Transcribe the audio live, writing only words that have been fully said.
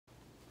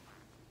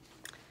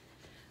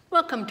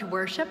Welcome to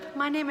worship.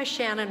 My name is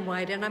Shannon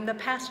White, and I'm the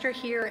pastor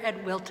here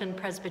at Wilton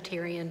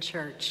Presbyterian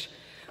Church.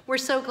 We're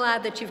so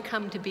glad that you've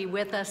come to be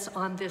with us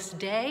on this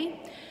day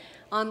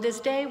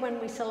when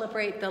we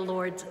celebrate the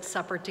Lord's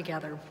Supper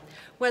together.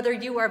 Whether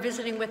you are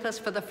visiting with us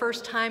for the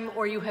first time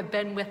or you have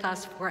been with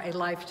us for a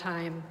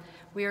lifetime,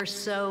 we are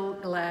so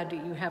glad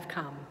you have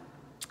come.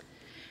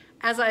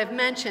 As I have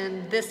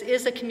mentioned, this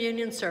is a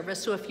communion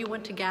service, so if you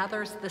want to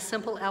gather the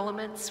simple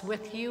elements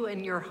with you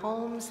in your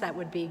homes, that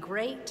would be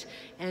great,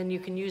 and you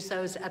can use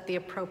those at the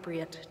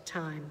appropriate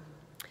time.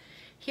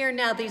 Hear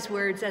now these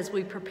words as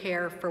we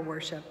prepare for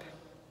worship.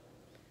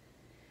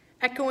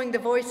 Echoing the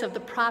voice of the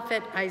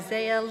prophet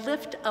Isaiah,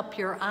 lift up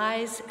your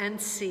eyes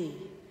and see.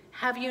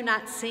 Have you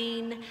not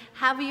seen?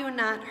 Have you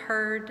not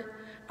heard?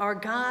 Our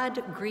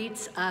God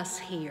greets us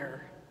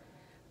here.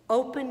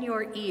 Open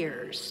your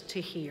ears to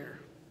hear.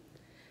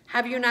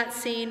 Have you not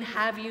seen?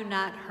 Have you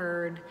not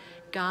heard?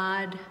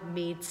 God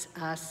meets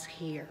us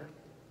here.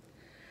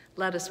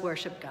 Let us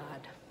worship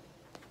God.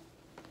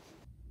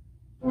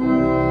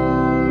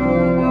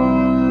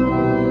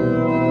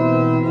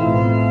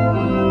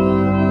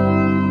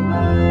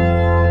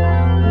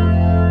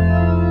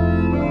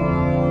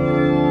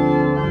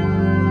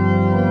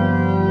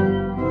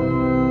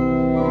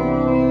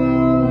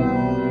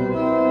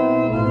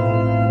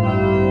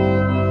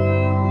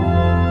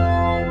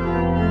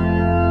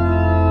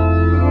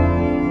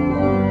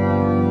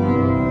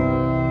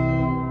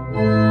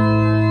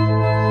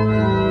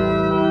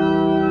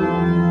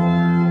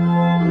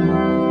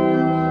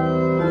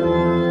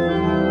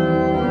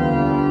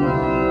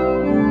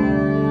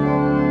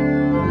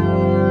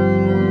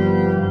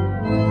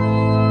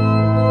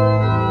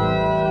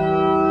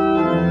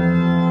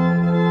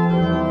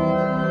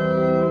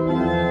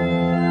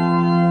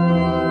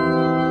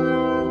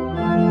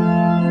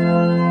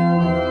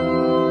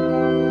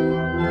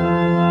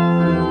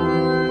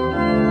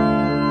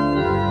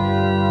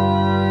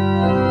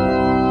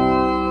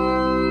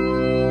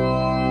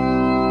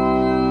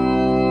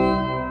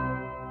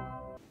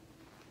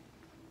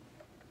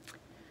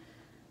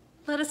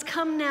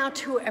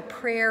 To a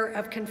prayer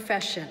of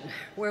confession,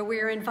 where we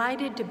are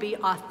invited to be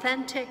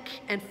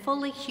authentic and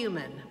fully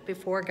human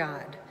before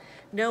God,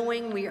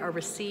 knowing we are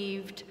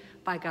received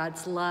by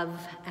God's love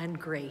and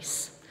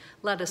grace.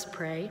 Let us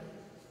pray.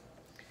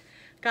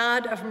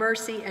 God of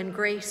mercy and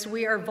grace,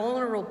 we are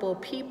vulnerable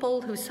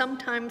people who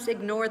sometimes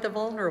ignore the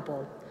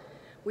vulnerable.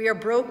 We are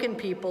broken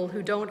people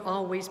who don't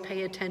always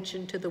pay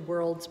attention to the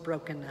world's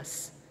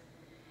brokenness.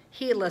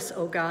 Heal us,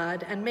 O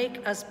God, and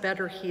make us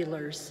better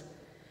healers.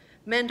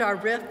 Mend our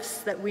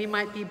rifts that we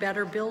might be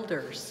better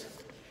builders.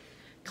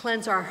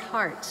 Cleanse our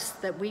hearts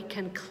that we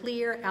can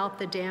clear out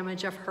the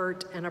damage of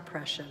hurt and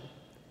oppression.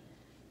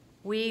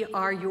 We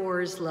are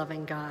yours,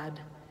 loving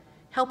God.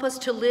 Help us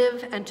to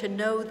live and to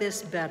know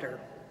this better.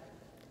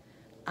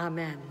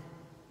 Amen.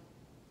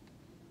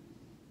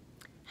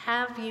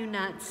 Have you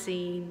not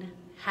seen?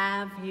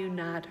 Have you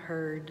not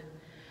heard?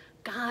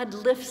 God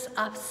lifts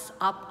us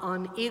up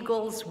on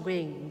eagle's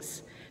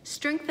wings.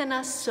 Strengthen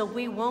us so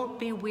we won't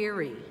be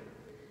weary.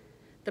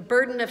 The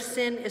burden of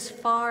sin is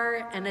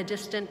far and a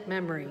distant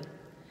memory,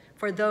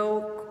 for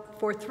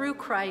through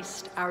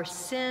Christ our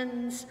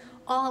sins,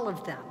 all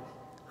of them,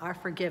 are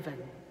forgiven.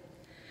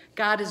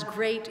 God is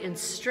great in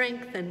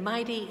strength and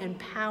mighty in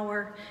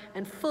power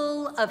and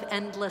full of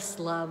endless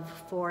love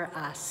for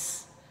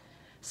us.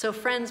 So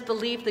friends,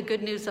 believe the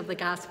good news of the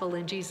gospel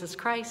in Jesus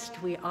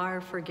Christ. We are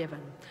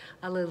forgiven.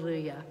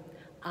 Alleluia.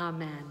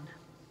 Amen.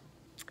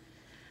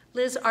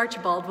 Liz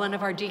Archibald, one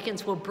of our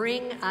deacons, will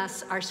bring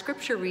us our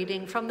scripture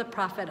reading from the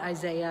prophet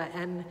Isaiah,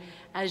 and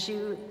as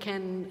you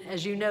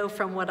know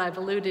from what I've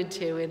alluded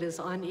to, it is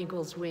on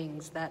eagle's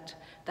wings, that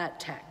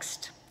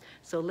text.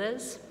 So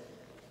Liz?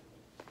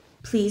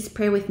 Please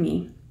pray with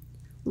me.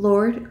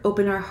 Lord,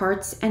 open our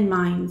hearts and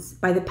minds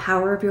by the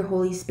power of your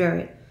Holy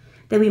Spirit,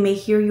 that we may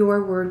hear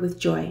your word with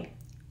joy.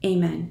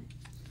 Amen.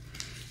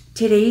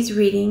 Today's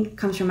reading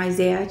comes from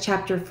Isaiah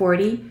chapter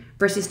 40,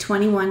 verses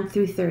 21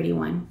 through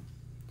 31.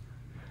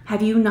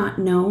 Have you not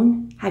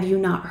known? Have you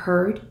not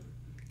heard?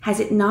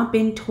 Has it not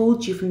been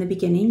told you from the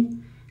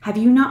beginning? Have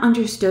you not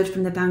understood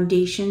from the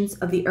foundations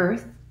of the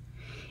earth?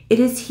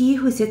 It is he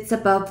who sits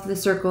above the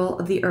circle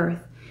of the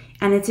earth,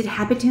 and its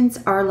inhabitants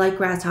are like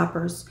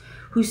grasshoppers,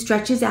 who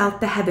stretches out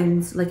the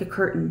heavens like a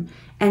curtain,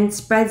 and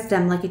spreads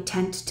them like a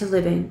tent to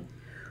live in,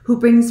 who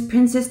brings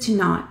princes to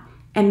naught,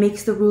 and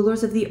makes the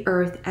rulers of the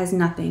earth as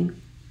nothing.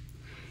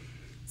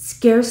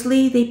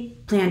 Scarcely they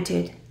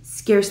planted,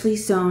 scarcely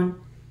sown,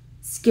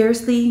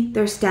 scarcely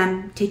their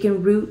stem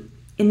taken root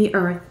in the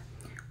earth,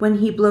 when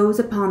he blows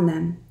upon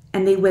them,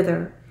 and they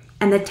wither,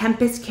 and the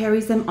tempest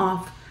carries them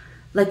off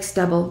like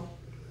stubble.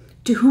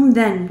 To whom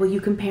then will you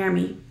compare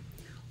me?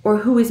 Or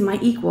who is my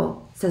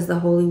equal, says the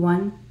Holy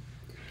One?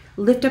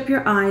 Lift up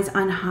your eyes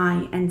on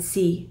high and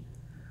see.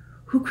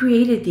 Who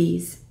created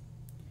these?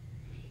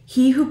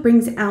 He who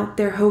brings out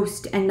their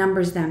host and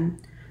numbers them,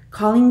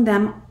 calling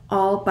them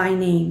all by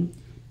name,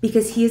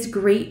 because he is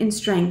great in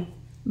strength,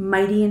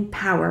 mighty in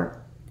power.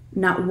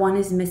 Not one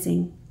is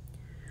missing.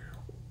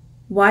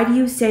 Why do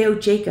you say, O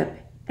Jacob,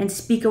 and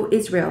speak, O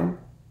Israel?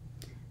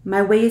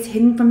 My way is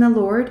hidden from the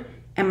Lord,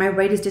 and my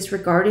right is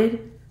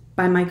disregarded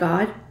by my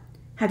God.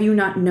 Have you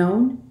not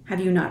known?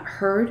 Have you not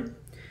heard?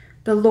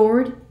 The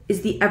Lord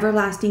is the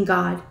everlasting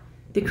God,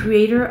 the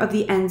creator of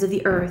the ends of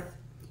the earth.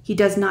 He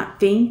does not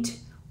faint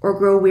or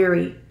grow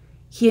weary.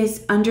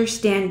 His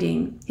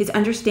understanding is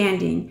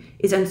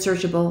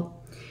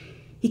unsearchable.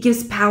 He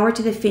gives power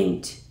to the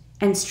faint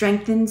and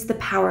strengthens the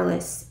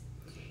powerless.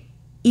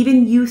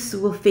 Even youths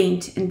will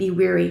faint and be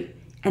weary,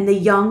 and the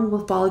young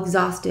will fall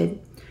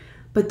exhausted.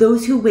 But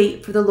those who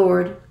wait for the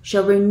Lord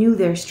shall renew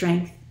their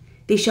strength.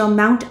 They shall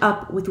mount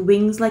up with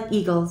wings like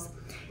eagles.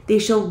 They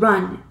shall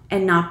run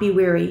and not be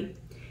weary.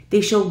 They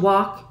shall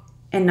walk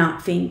and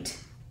not faint.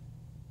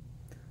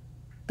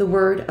 The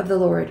word of the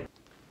Lord.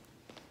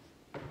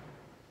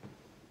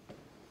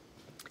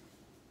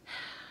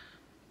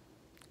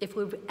 If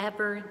we've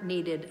ever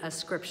needed a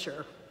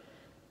scripture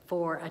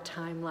for a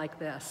time like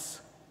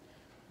this,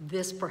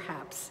 this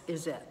perhaps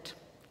is it.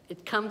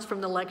 It comes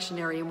from the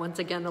lectionary, and once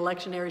again, the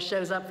lectionary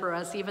shows up for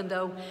us even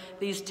though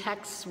these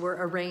texts were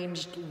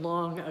arranged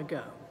long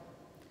ago.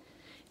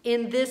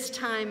 In this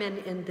time and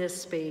in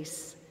this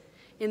space,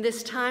 in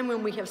this time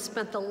when we have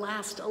spent the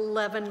last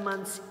 11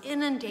 months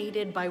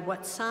inundated by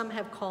what some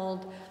have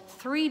called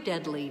 3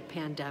 deadly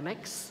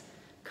pandemics,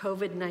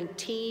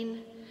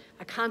 COVID-19,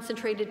 a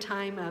concentrated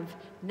time of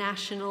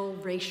national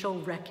racial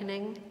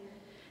reckoning,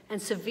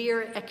 and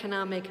severe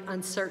economic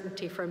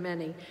uncertainty for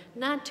many,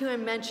 not to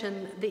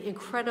mention the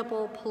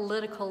incredible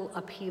political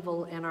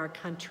upheaval in our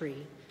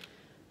country.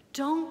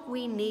 Don't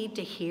we need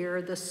to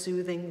hear the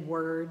soothing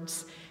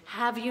words,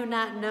 "Have you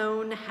not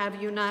known,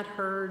 have you not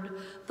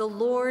heard? The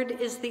Lord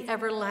is the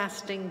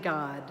everlasting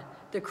God,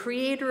 the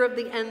creator of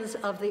the ends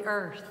of the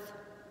earth."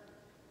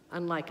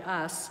 Unlike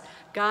us,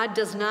 God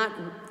does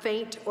not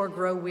faint or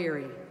grow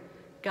weary.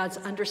 God's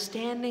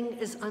understanding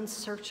is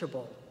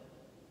unsearchable.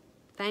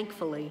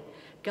 Thankfully,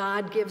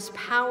 God gives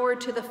power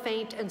to the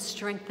faint and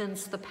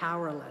strengthens the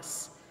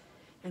powerless.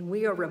 And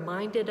we are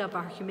reminded of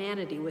our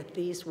humanity with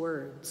these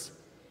words.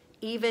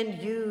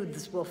 Even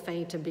youths will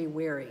faint and be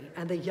weary,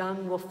 and the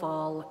young will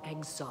fall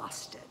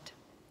exhausted.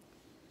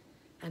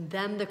 And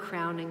then the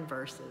crowning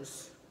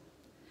verses.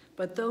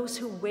 But those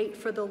who wait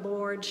for the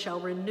Lord shall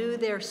renew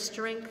their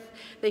strength.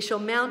 They shall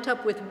mount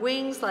up with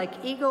wings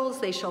like eagles.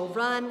 They shall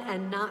run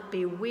and not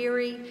be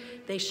weary.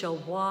 They shall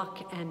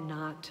walk and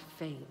not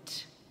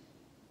faint.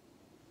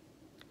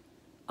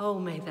 Oh,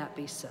 may that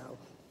be so.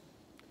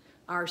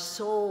 Our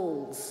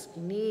souls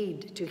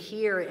need to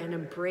hear and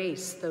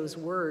embrace those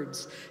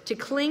words, to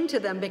cling to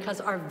them because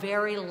our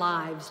very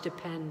lives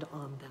depend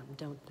on them,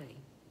 don't they?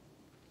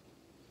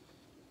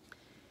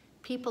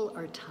 People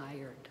are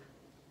tired.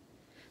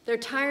 They're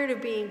tired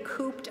of being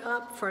cooped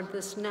up for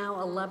this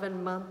now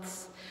 11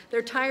 months.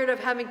 They're tired of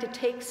having to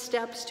take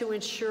steps to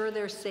ensure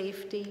their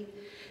safety.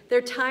 They're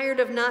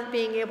tired of not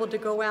being able to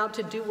go out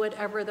to do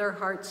whatever their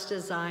hearts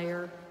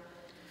desire.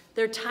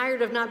 They're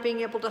tired of not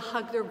being able to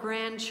hug their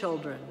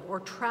grandchildren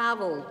or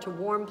travel to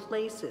warm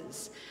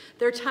places.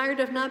 They're tired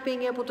of not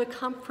being able to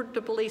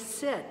comfortably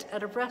sit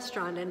at a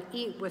restaurant and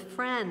eat with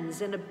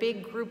friends in a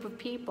big group of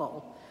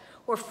people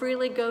or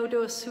freely go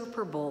to a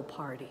Super Bowl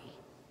party.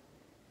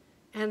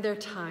 And they're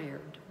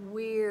tired,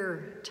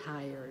 we're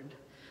tired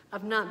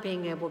of not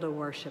being able to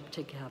worship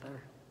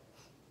together,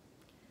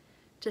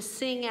 to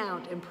sing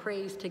out and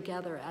praise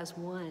together as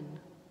one,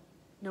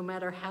 no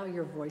matter how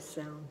your voice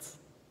sounds.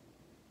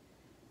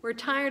 We're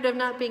tired of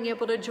not being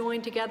able to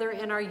join together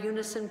in our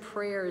unison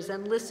prayers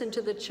and listen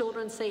to the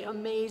children say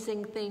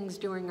amazing things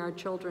during our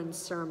children's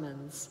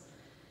sermons.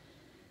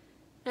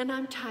 And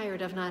I'm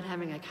tired of not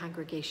having a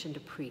congregation to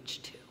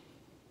preach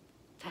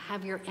to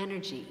have your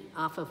energy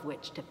off of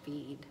which to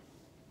feed.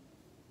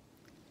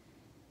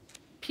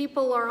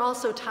 People are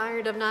also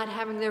tired of not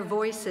having their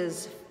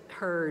voices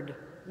heard,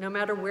 no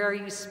matter where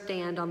you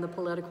stand on the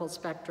political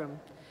spectrum,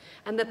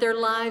 and that their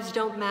lives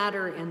don't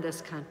matter in this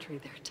country.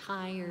 They're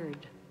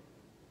tired.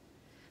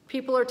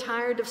 People are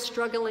tired of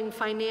struggling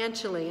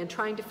financially and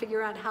trying to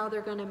figure out how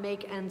they're going to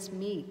make ends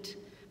meet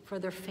for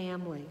their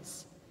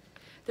families.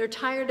 They're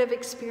tired of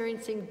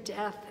experiencing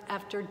death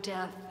after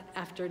death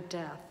after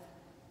death.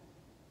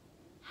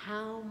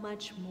 How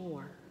much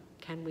more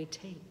can we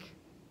take?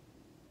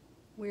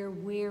 We're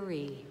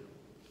weary.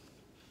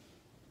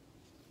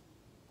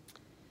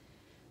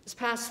 This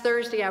past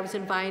Thursday, I was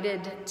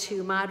invited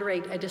to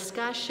moderate a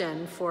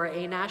discussion for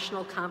a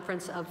national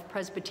conference of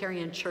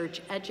Presbyterian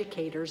church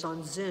educators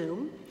on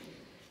Zoom.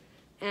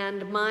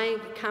 And my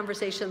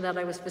conversation that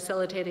I was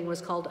facilitating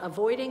was called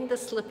Avoiding the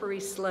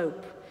Slippery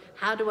Slope,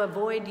 How to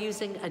Avoid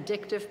Using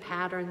Addictive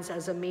Patterns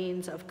as a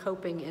Means of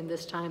Coping in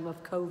This Time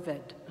of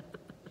COVID.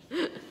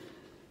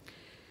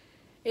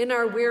 In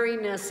our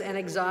weariness and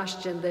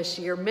exhaustion this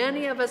year,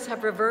 many of us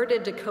have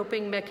reverted to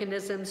coping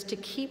mechanisms to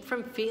keep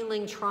from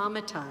feeling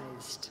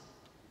traumatized.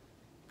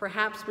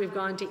 Perhaps we've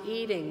gone to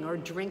eating or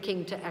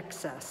drinking to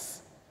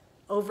excess,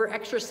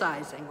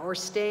 over-exercising or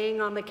staying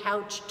on the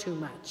couch too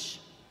much,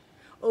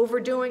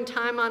 overdoing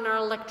time on our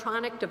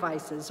electronic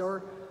devices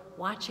or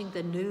watching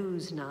the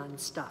news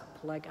nonstop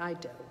like I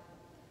do,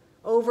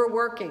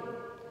 overworking,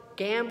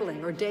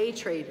 gambling, or day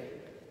trading.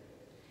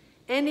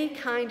 Any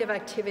kind of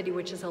activity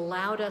which has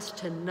allowed us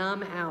to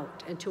numb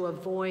out and to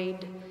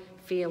avoid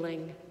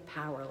feeling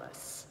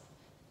powerless.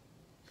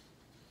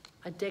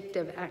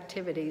 Addictive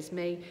activities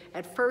may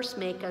at first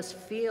make us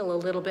feel a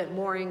little bit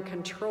more in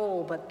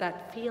control, but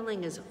that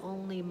feeling is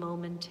only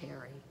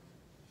momentary.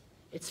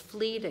 It's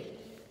fleeting.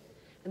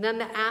 And then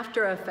the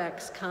after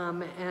effects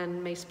come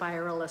and may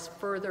spiral us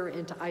further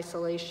into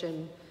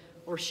isolation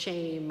or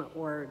shame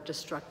or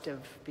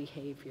destructive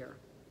behavior.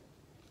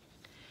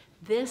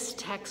 This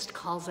text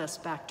calls us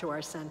back to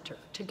our center,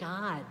 to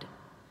God,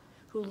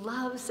 who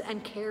loves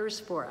and cares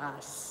for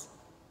us.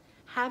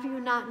 Have you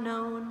not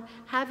known?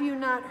 Have you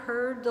not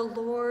heard? The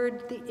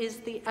Lord is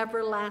the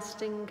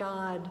everlasting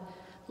God.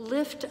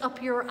 Lift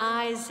up your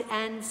eyes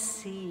and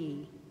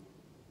see.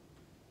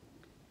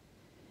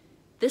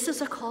 This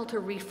is a call to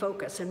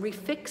refocus and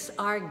refix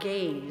our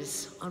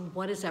gaze on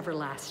what is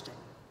everlasting.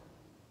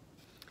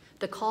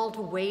 The call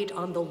to wait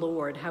on the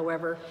Lord,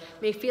 however,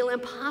 may feel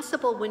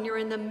impossible when you're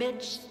in the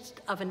midst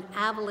of an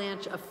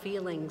avalanche of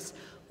feelings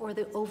or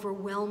the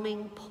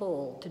overwhelming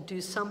pull to do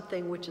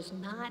something which is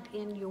not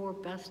in your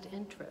best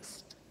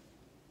interest.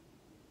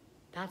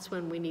 That's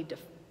when we need to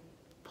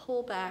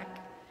pull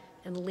back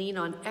and lean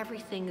on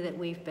everything that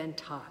we've been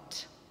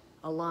taught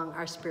along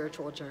our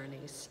spiritual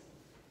journeys,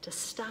 to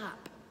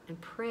stop and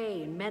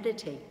pray and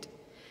meditate.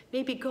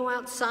 Maybe go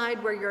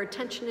outside where your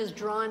attention is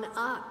drawn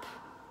up,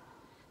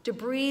 to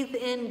breathe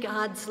in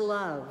God's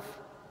love,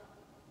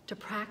 to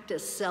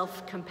practice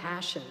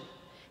self-compassion,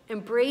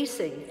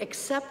 embracing,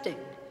 accepting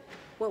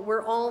what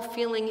we're all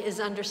feeling is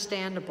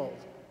understandable,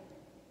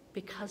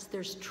 because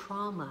there's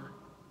trauma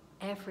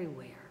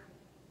everywhere.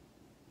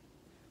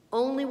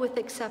 Only with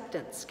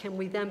acceptance can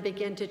we then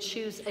begin to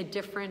choose a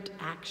different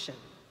action.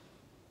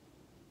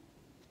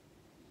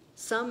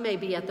 Some may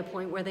be at the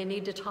point where they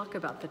need to talk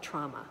about the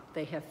trauma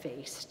they have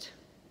faced.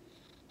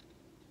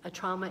 A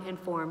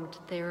trauma-informed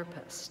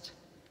therapist.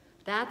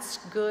 That's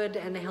good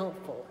and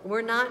helpful.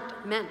 We're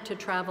not meant to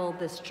travel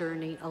this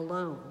journey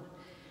alone.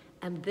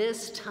 And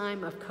this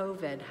time of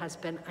COVID has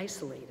been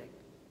isolating.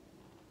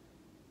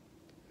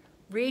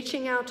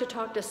 Reaching out to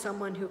talk to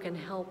someone who can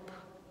help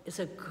is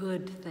a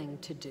good thing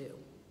to do.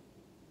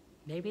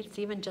 Maybe it's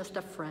even just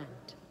a friend.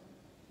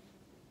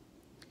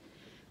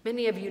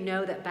 Many of you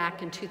know that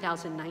back in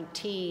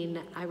 2019,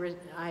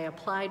 I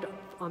applied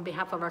on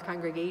behalf of our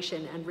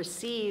congregation and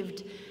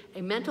received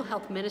a mental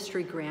health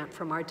ministry grant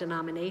from our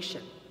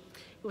denomination.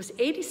 It was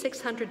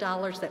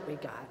 $8,600 that we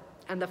got,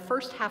 and the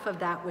first half of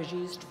that was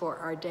used for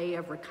our Day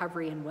of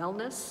Recovery and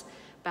Wellness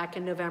back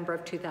in November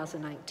of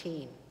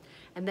 2019.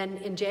 And then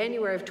in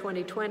January of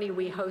 2020,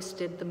 we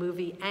hosted the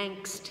movie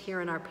Angst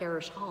here in our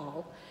parish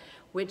hall,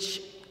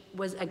 which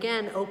was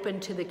again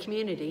open to the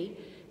community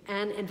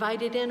and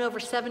invited in over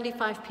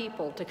 75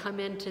 people to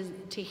come in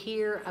to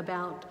hear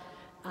about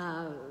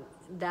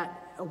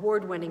that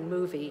award-winning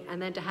movie,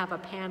 and then to have a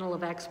panel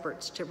of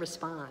experts to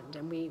respond.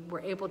 And we were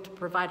able to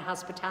provide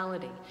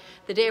hospitality.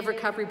 The Day of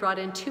Recovery brought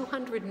in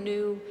 200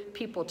 new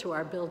people to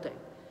our building.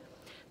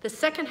 The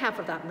second half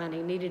of that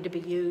money needed to be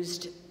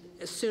used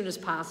as soon as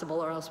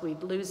possible, or else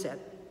we'd lose it.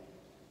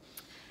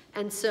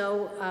 And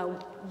so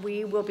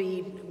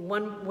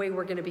one way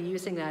we're going to be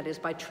using that is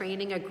by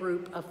training a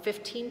group of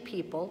 15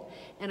 people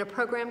in a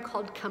program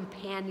called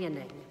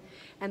Companioning.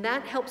 And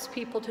that helps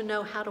people to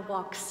know how to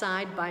walk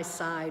side by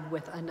side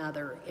with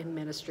another in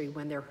ministry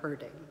when they're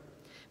hurting,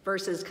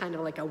 versus kind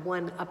of like a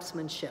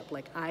one-upsmanship,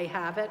 like I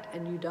have it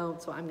and you don't,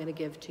 so I'm going to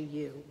give to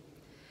you.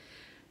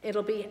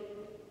 It'll be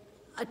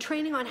a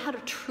training on how to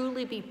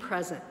truly be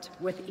present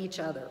with each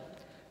other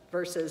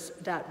versus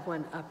that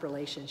one-up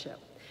relationship.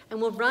 And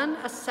we'll run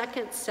a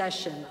second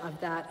session of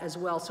that as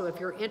well. So if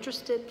you're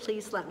interested,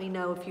 please let me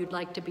know if you'd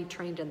like to be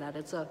trained in that.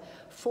 It's a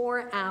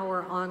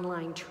 4-hour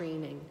online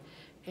training,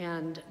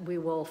 and we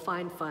will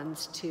find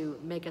funds to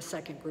make a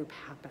second group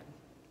happen.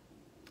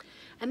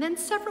 And then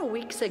several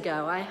weeks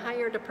ago, I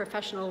hired a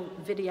professional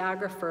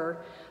videographer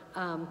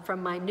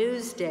from my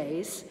news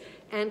days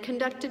and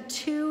conducted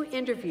 2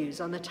 interviews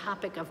on the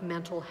topic of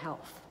mental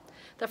health.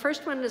 The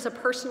first one is a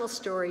personal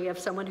story of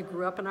someone who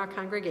grew up in our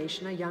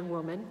congregation, a young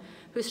woman,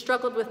 who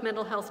struggled with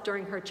mental health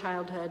during her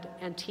childhood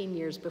and teen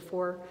years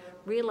before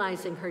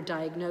realizing her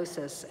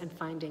diagnosis and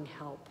finding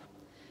help.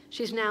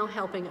 She's now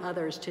helping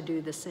others to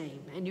do the same.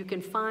 And you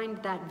can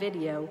find that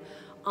video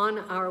on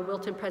our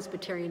Wilton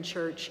Presbyterian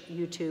Church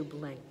YouTube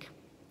link.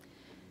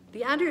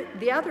 The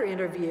other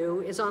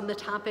interview is on the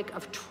topic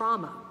of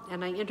trauma,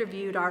 and I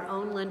interviewed our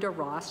own Linda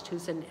Rost,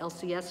 who's an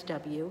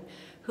LCSW,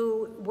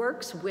 who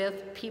works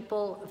with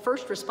people,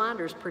 first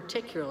responders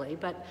particularly,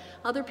 but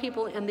other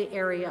people in the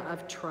area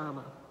of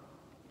trauma.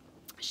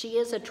 She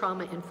is a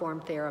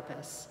trauma-informed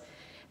therapist,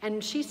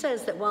 and she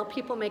says that while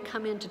people may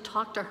come in to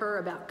talk to her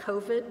about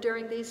COVID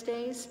during these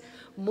days,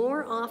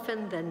 more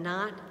often than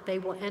not, they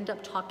will end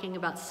up talking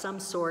about some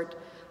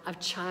sort of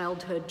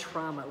childhood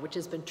trauma, which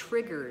has been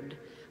triggered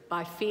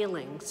by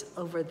feelings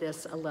over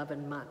this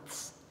 11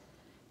 months.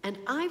 And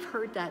I've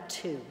heard that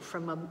too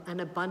from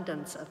an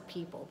abundance of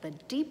people,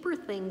 that deeper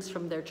things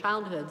from their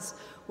childhoods,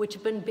 which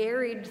have been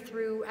buried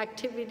through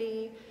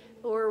activity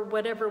or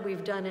whatever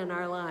we've done in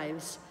our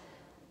lives,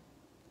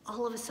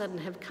 all of a sudden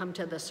have come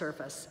to the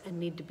surface and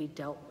need to be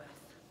dealt with.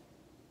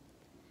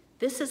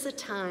 This is a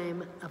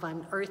time of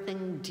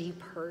unearthing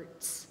deep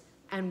hurts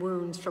and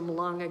wounds from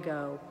long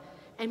ago,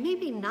 and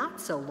maybe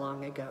not so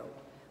long ago,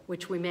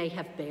 which we may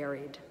have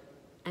buried,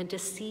 and to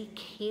seek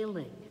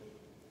healing.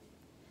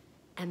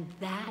 And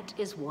that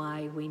is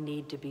why we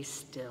need to be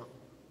still,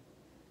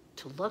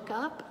 to look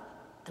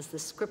up, as the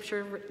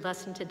scripture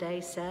lesson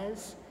today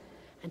says,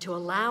 and to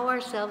allow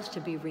ourselves to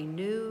be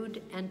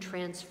renewed and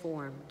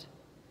transformed.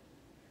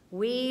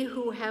 We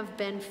who have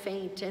been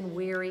faint and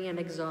weary and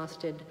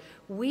exhausted,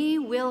 we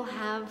will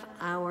have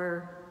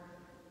our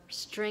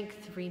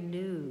strength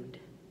renewed.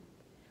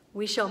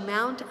 We shall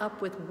mount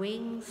up with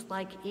wings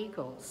like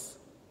eagles,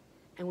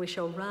 and we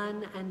shall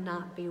run and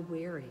not be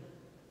weary,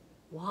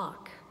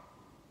 walk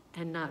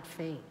and not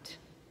faint.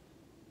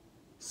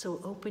 So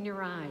open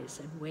your eyes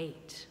and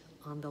wait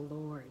on the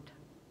Lord.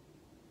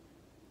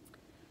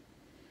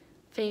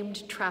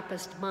 Famed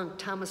Trappist monk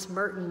Thomas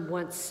Merton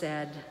once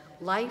said,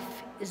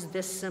 "Life is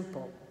this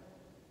simple.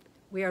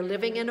 We are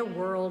living in a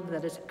world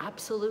that is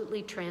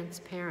absolutely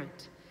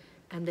transparent,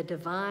 and the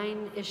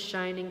divine is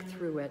shining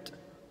through it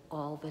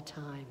all the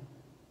time.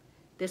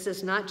 This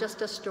is not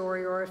just a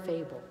story or a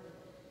fable.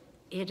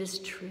 It is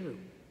true."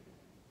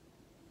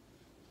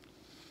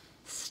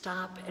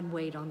 Stop and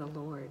wait on the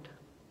Lord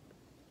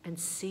and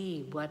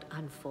see what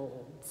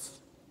unfolds.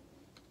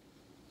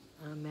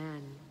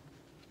 Amen.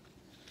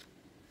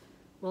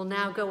 We'll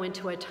now go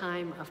into a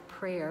time of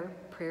prayer,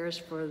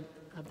 prayers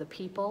of the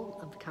people,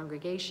 of the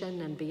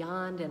congregation and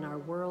beyond in our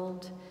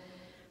world.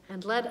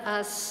 And let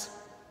us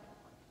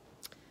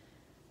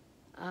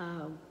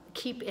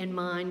keep in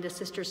mind the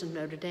sisters in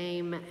Notre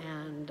Dame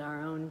and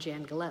our own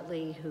Jan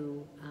Galetli,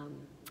 who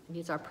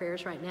needs our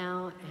prayers right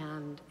now,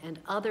 and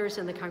others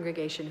in the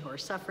congregation who are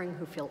suffering,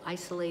 who feel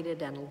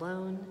isolated and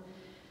alone,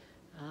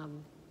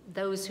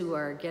 those who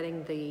are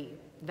getting the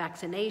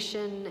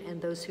vaccination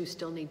and those who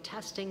still need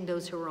testing,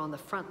 those who are on the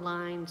front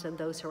lines and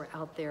those who are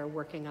out there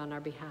working on our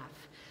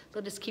behalf.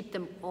 Let us keep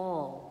them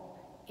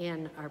all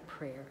in our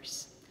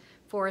prayers.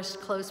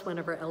 Forrest Close, one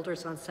of our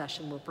elders on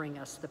session, will bring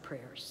us the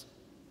prayers.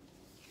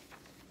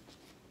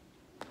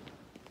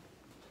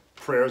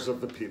 Prayers of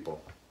the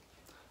people.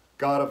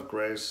 God of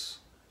grace,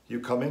 you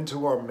come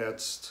into our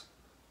midst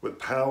with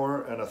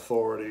power and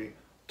authority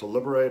to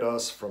liberate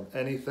us from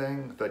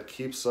anything that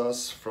keeps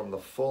us from the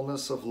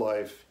fullness of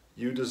life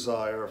you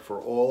desire for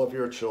all of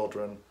your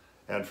children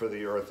and for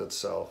the earth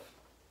itself.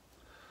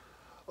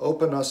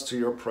 Open us to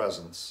your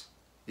presence,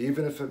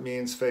 even if it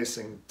means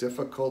facing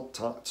difficult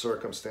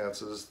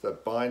circumstances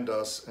that bind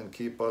us and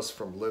keep us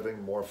from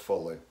living more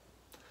fully.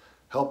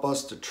 Help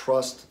us to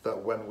trust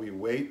that when we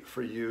wait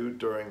for you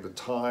during the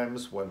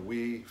times when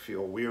we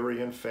feel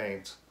weary and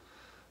faint,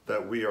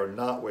 that we are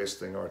not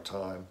wasting our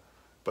time,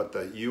 but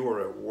that you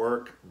are at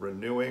work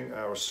renewing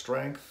our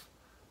strength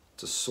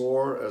to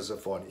soar as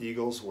if on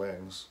eagle's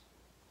wings.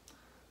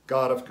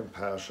 God of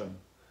compassion,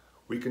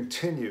 we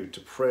continue to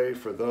pray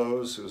for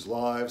those whose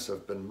lives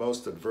have been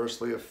most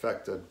adversely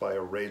affected by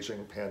a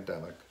raging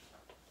pandemic.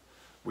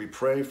 We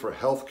pray for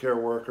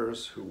healthcare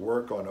workers who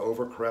work on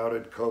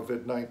overcrowded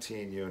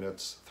COVID-19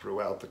 units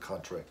throughout the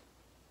country.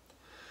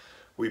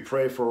 We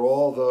pray for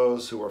all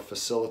those who are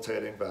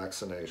facilitating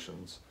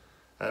vaccinations,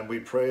 and we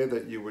pray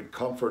that you would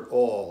comfort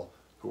all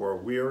who are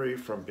weary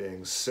from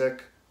being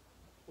sick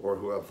or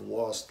who have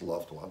lost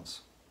loved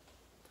ones.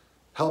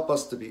 Help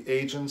us to be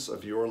agents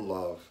of your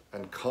love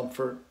and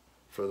comfort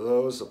for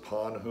those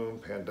upon whom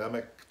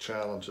pandemic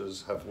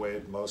challenges have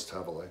weighed most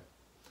heavily.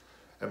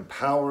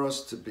 Empower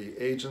us to be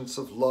agents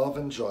of love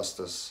and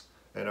justice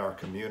in our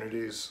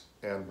communities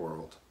and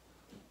world.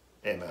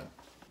 Amen.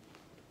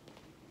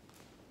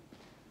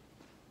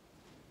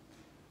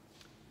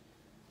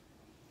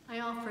 I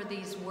offer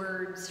these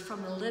words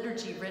from the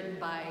liturgy written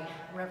by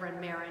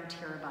Reverend Marin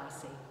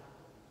Tirabassi.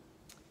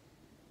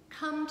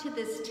 Come to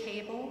this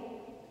table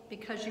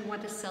because you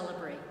want to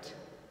celebrate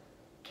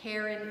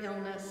care in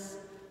illness,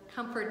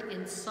 comfort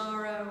in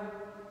sorrow,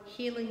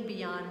 healing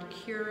beyond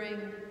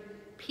curing,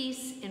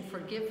 peace in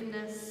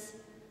forgiveness,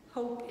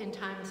 hope in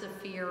times of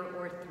fear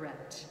or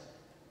threat.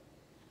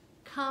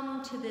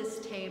 Come to this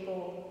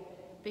table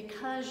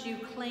because you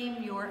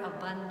claim your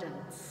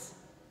abundance,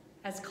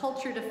 as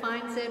culture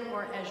defines it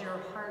or as your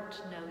heart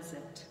knows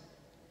it.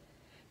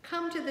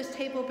 Come to this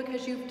table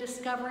because you've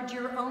discovered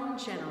your own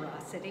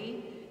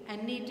generosity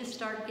and need to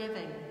start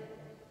giving.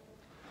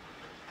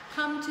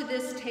 Come to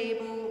this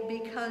table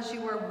because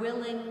you are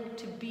willing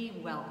to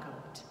be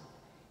welcomed,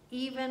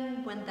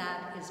 even when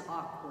that is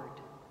awkward,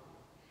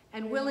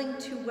 and willing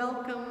to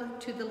welcome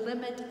to the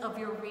limit of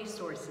your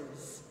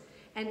resources,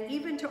 and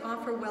even to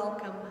offer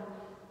welcome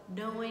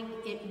knowing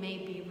it may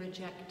be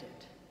rejected.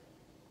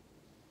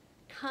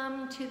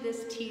 Come to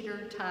this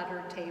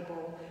teeter-totter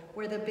table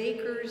where the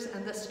bakers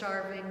and the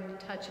starving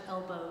touch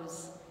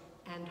elbows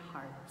and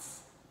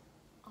hearts,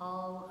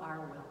 All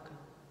are welcome.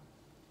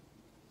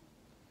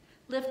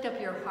 Lift up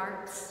your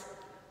hearts.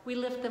 We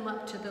lift them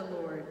up to the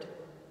Lord.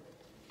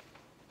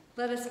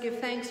 Let us give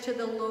thanks to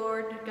the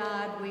Lord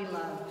God we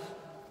love.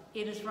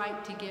 It is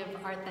right to give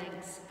our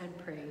thanks and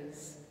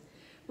praise.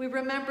 We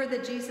remember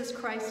that Jesus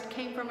Christ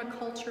came from a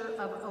culture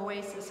of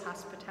oasis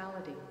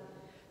hospitality.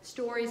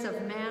 Stories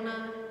of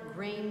manna,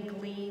 grain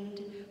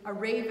gleaned, a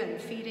raven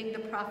feeding the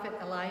prophet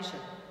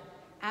Elijah,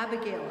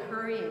 Abigail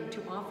hurrying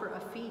to offer a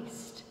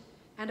feast,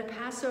 and a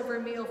Passover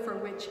meal for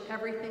which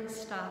everything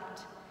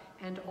stopped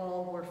and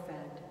all were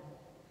fed.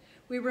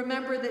 We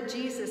remember that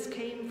Jesus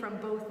came from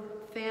both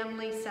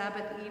family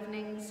Sabbath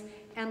evenings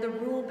and the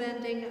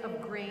rule-bending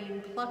of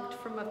grain plucked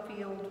from a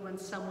field when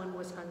someone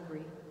was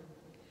hungry.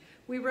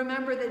 We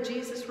remember that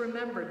Jesus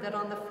remembered that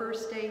on the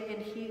first day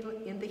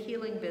in the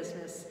healing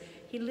business,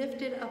 he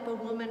lifted up a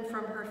woman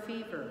from her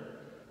fever,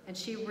 and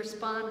she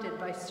responded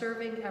by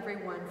serving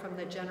everyone from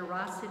the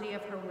generosity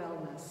of her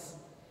wellness.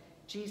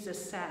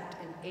 Jesus sat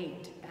and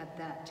ate at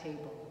that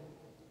table.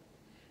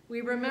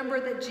 We remember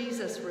that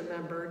Jesus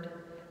remembered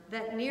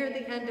that near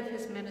the end of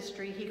his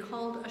ministry, he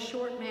called a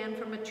short man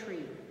from a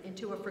tree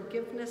into a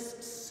forgiveness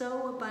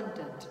so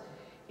abundant,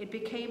 it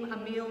became a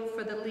meal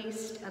for the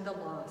least and the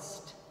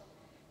lost.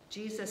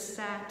 Jesus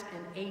sat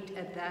and ate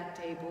at that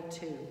table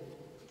too.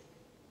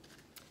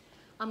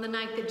 On the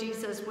night that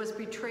Jesus was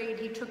betrayed,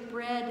 he took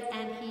bread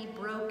and he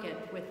broke it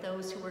with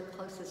those who were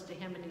closest to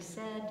him, and he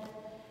said,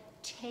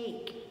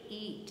 "Take,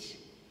 eat.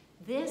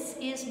 This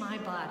is my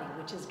body,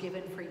 which is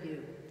given for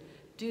you.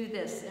 Do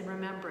this in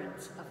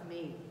remembrance of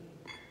me."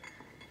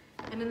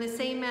 And in the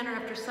same manner,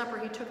 after supper,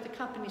 he took the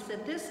cup and he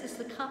said, "This is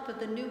the cup of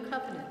the new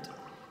covenant,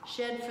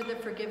 shed for the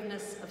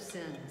forgiveness of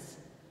sins.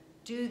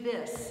 Do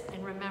this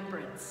in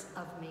remembrance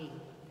of me.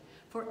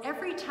 For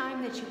every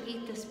time that you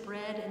eat this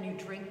bread and you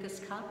drink this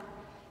cup,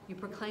 you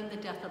proclaim the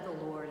death of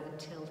the Lord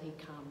until he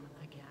come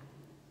again."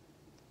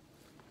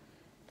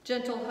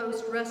 Gentle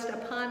host, rest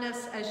upon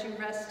us as you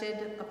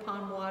rested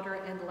upon water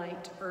and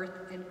light,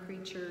 earth and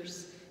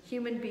creatures,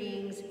 human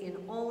beings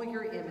in all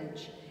your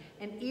image,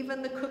 and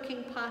even the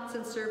cooking pots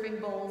and serving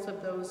bowls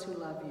of those who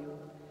love you.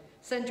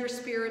 Send your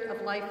spirit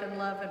of life and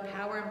love and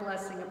power and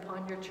blessing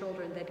upon your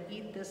children that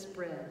eat this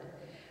bread,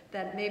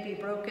 that may be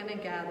broken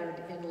and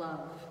gathered in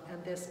love,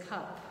 and this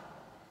cup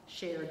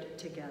shared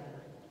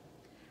together.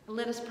 And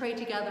let us pray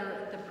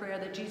together the prayer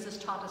that Jesus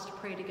taught us to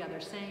pray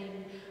together,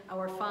 saying,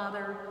 "Our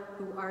Father,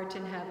 who art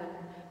in heaven,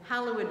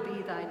 hallowed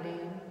be thy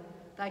name.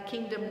 Thy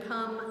kingdom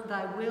come,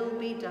 thy will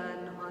be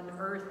done on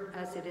earth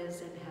as it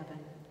is in heaven.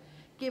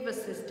 Give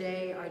us this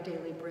day our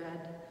daily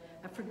bread,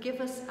 and forgive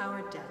us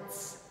our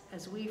debts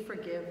as we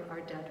forgive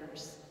our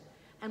debtors.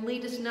 And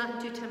lead us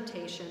not into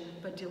temptation,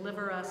 but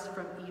deliver us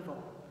from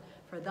evil.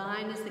 For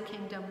thine is the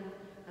kingdom,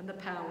 and the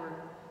power,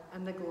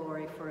 and the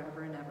glory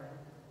forever and ever.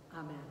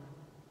 Amen."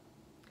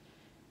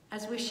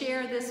 As we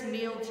share this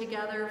meal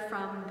together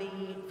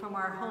from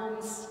our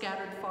homes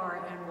scattered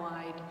far and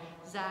wide,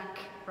 Zach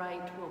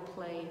Wright will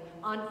play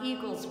 "On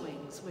Eagle's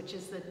Wings," which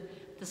is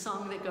the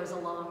song that goes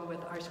along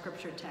with our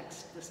scripture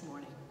text this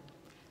morning.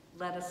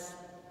 Let us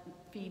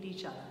feed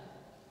each other.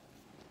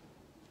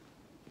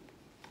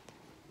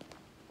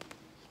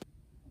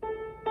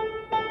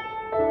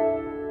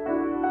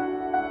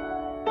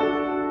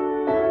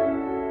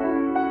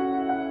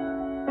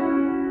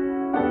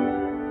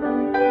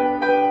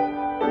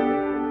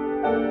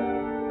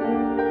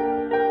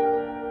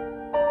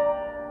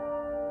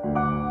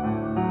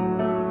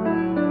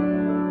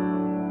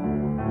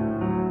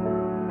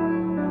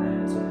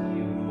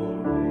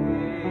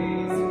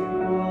 Praise you,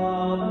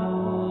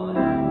 Lord,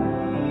 on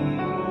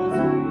eagle's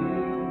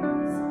wings.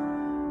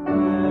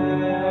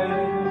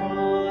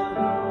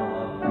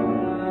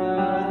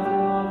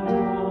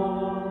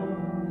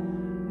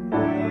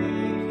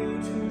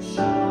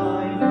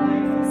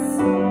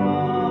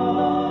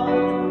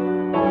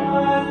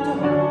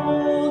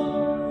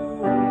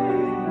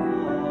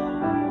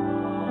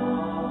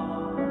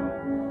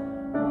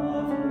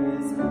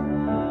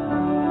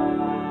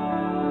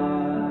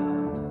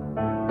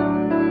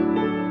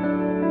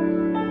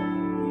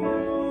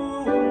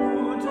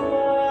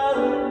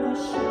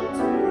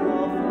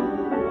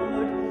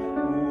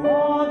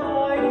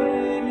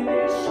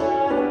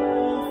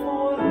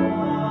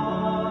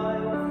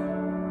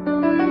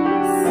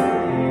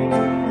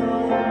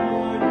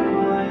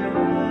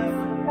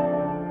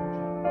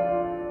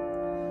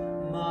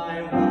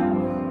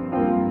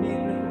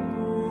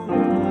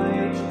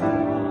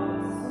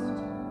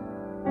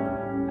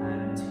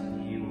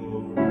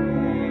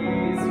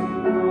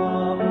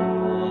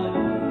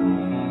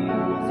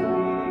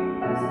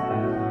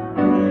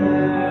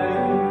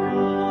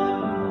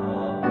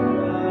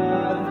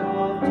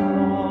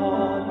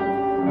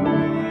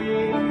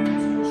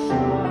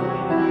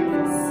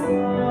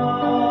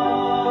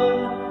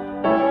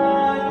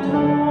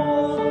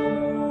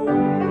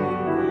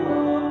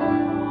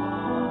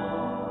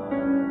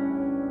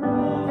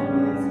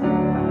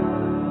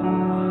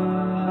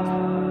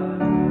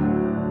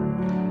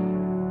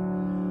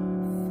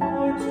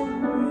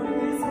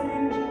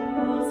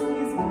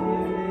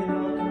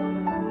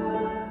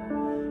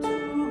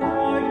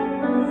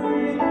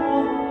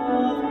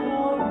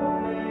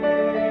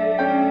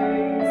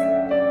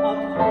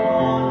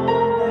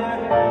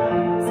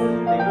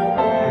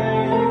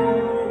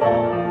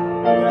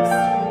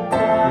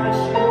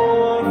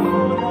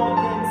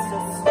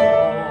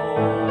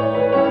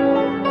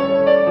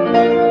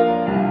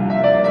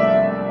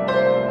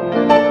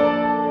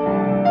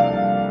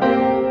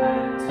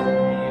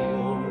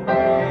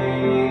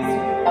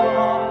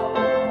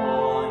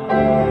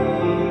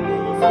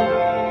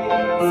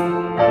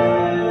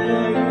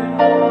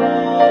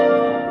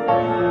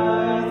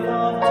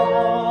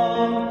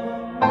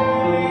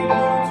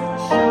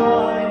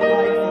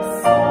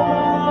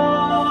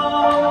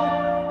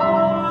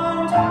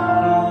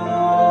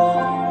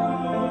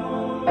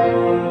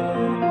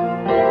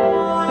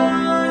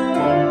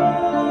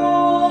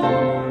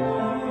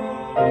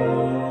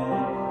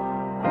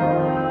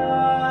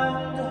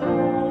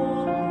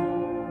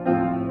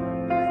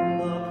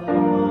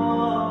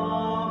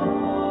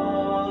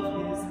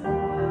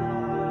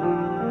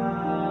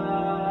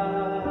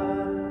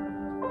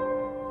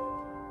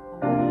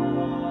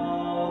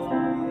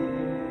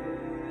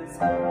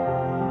 Let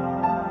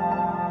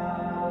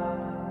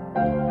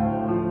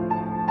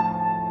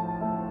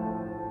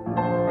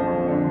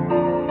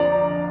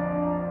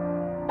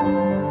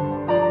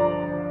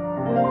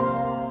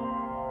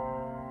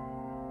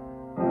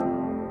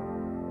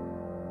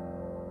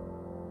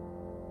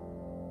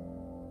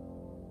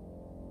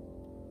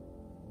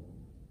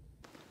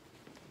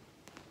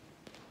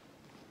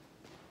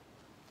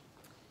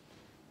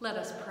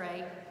us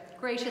pray.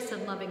 Gracious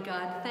and loving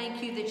God,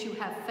 thank you that you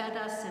have fed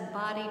us in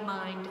body,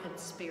 mind, and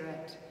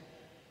spirit.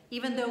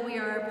 Even though we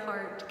are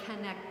apart,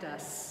 connect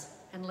us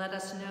and let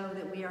us know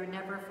that we are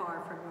never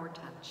far from your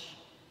touch.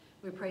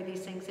 We pray these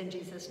things in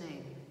Jesus'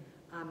 name.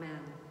 Amen.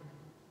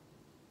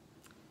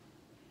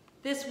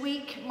 This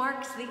week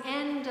marks the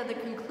end of the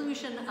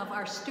conclusion of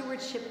our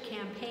stewardship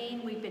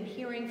campaign. We've been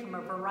hearing from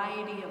a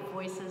variety of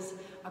voices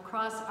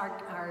across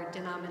our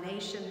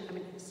denomination,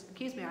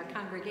 our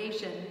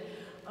congregation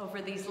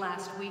over these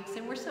last weeks,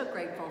 and we're so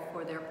grateful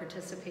for their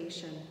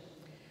participation.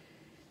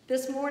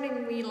 This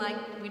morning, we'd like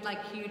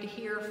you to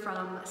hear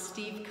from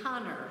Steve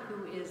Connor,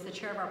 who is the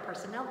chair of our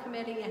personnel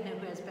committee and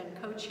who has been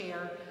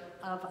co-chair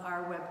of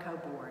our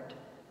WebCo board.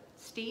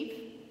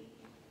 Steve?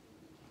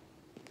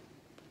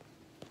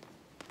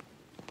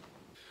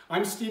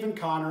 I'm Stephen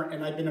Connor,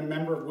 and I've been a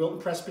member of Wilton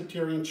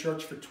Presbyterian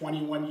Church for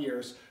 21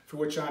 years, for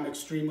which I'm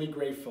extremely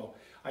grateful.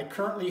 I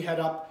currently head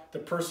up the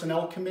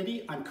Personnel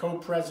Committee. I'm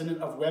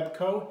co-president of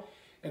WebCo,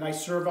 and I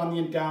serve on the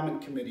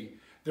Endowment Committee.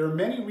 There are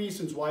many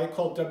reasons why I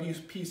call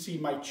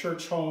WPC my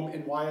church home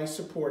and why I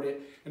support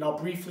it, and I'll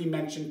briefly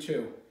mention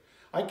two.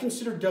 I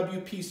consider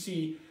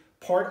WPC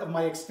part of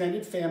my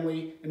extended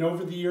family, and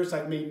over the years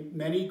I've made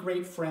many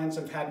great friends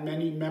and had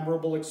many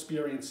memorable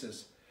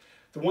experiences.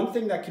 The one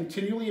thing that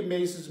continually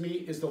amazes me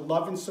is the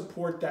love and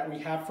support that we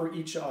have for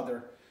each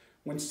other.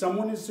 When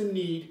someone is in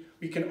need,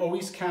 we can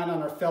always count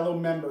on our fellow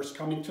members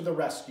coming to the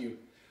rescue.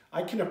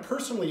 I can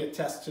personally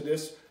attest to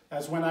this,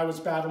 as when I was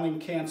battling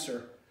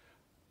cancer.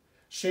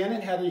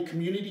 Shannon had a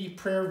community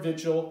prayer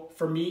vigil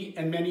for me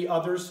and many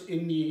others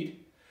in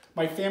need.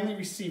 My family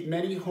received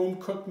many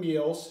home-cooked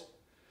meals.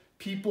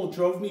 People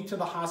drove me to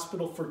the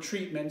hospital for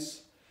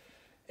treatments,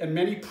 and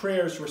many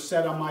prayers were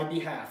said on my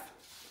behalf.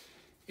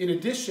 In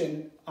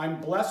addition, I'm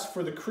blessed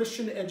for the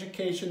Christian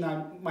education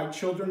that my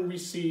children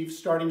received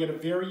starting at a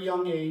very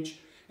young age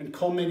and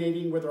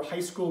culminating with their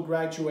high school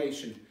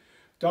graduation.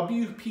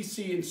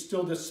 WPC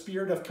instilled a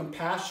spirit of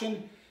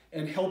compassion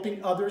and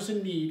helping others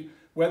in need,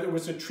 whether it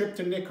was a trip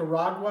to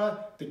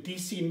Nicaragua, the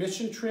DC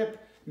mission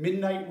trip,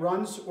 midnight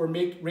runs, or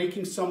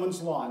raking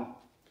someone's lawn.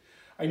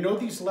 I know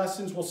these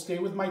lessons will stay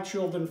with my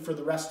children for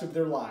the rest of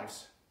their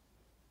lives.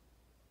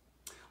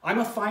 I'm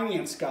a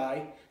finance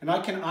guy, and I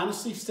can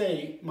honestly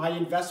say my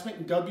investment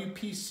in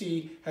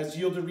WPC has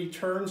yielded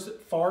returns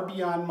far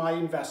beyond my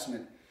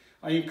investment.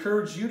 I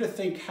encourage you to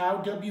think how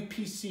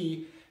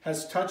WPC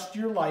has touched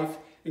your life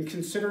and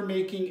consider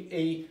making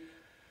a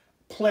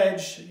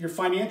pledge, your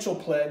financial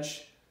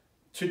pledge,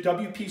 to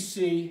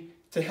WPC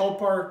to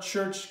help our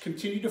church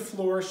continue to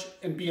flourish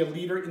and be a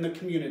leader in the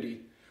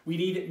community. We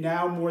need it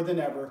now more than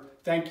ever.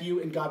 Thank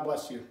you, and God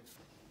bless you.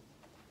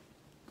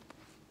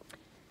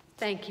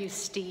 Thank you,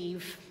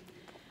 Steve.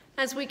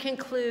 As we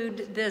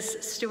conclude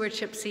this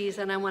stewardship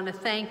season, I want to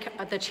thank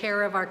the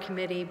chair of our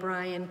committee,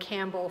 Brian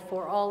Campbell,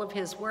 for all of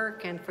his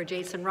work, and for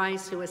Jason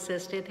Rice, who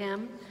assisted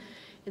him.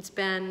 It's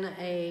been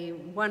a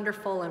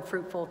wonderful and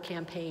fruitful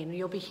campaign.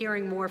 You'll be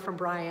hearing more from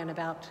Brian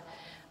about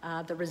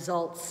the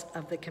results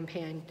of the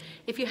campaign.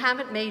 If you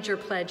haven't made your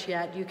pledge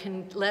yet, you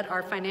can let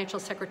our financial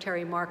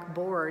secretary, Mark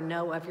Borer,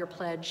 know of your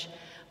pledge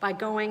by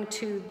going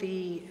to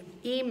the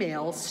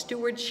email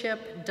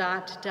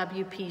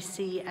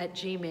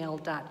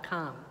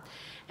stewardship.wpc@gmail.com.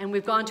 And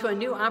we've gone to a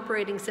new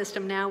operating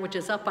system now, which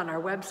is up on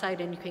our website,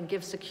 and you can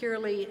give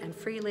securely and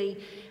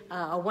freely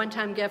a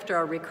one-time gift or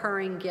a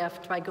recurring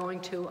gift by going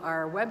to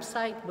our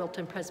website,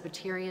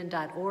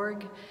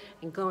 wiltonpresbyterian.org,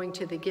 and going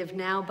to the Give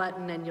Now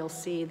button, and you'll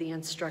see the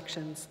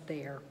instructions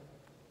there.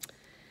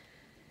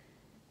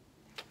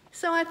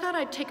 So I thought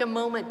I'd take a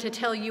moment to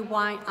tell you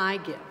why I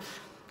give.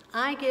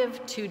 I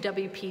give to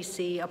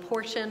WPC a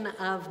portion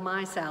of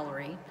my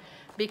salary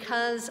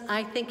because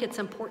I think it's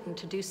important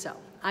to do so.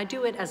 I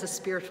do it as a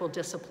spiritual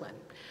discipline.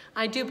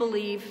 I do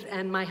believe,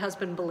 and my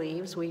husband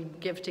believes, we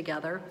give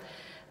together,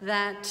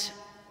 that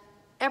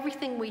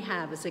everything we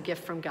have is a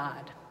gift from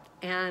God.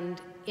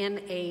 And in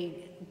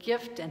a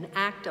gift, an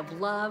act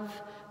of love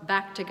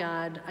back to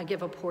God, I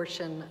give a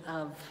portion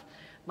of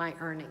my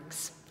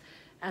earnings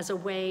as a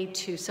way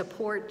to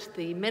support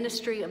the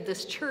ministry of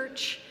this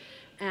church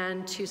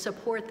and to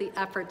support the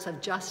efforts of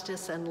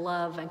justice and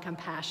love and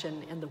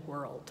compassion in the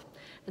world.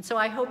 And so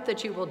I hope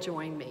that you will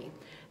join me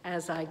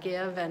as I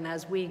give and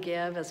as we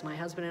give, as my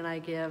husband and I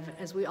give,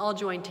 as we all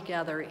join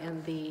together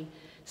in the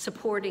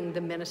supporting the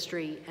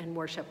ministry and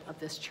worship of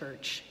this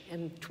church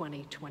in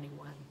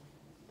 2021.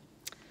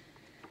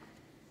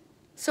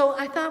 So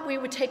I thought we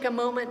would take a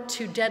moment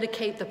to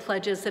dedicate the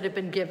pledges that have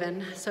been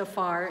given so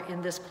far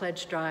in this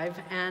pledge drive.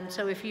 And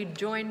so if you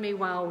join me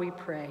while we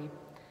pray.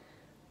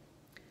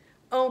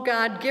 O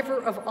God, giver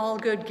of all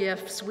good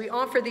gifts, we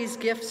offer these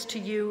gifts to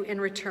you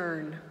in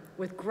return,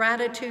 with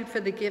gratitude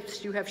for the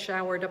gifts you have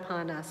showered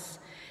upon us,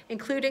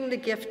 including the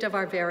gift of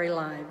our very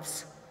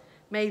lives.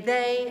 May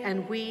they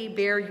and we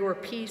bear your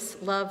peace,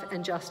 love,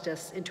 and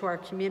justice into our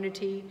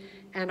community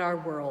and our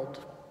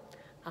world.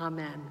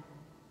 Amen.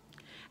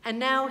 And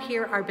now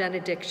hear our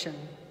benediction.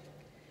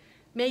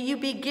 May you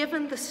be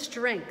given the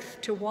strength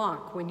to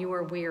walk when you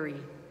are weary.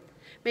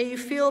 May you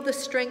feel the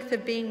strength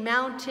of being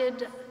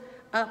mounted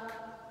up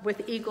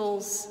with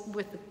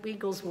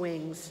eagle's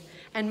wings.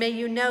 And may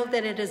you know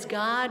that it is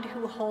God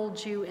who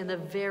holds you in the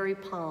very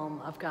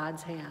palm of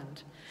God's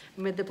hand.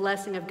 And may the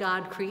blessing of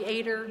God,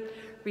 Creator,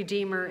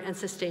 Redeemer, and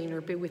Sustainer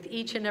be with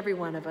each and every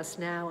one of us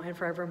now and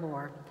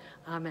forevermore.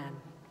 Amen.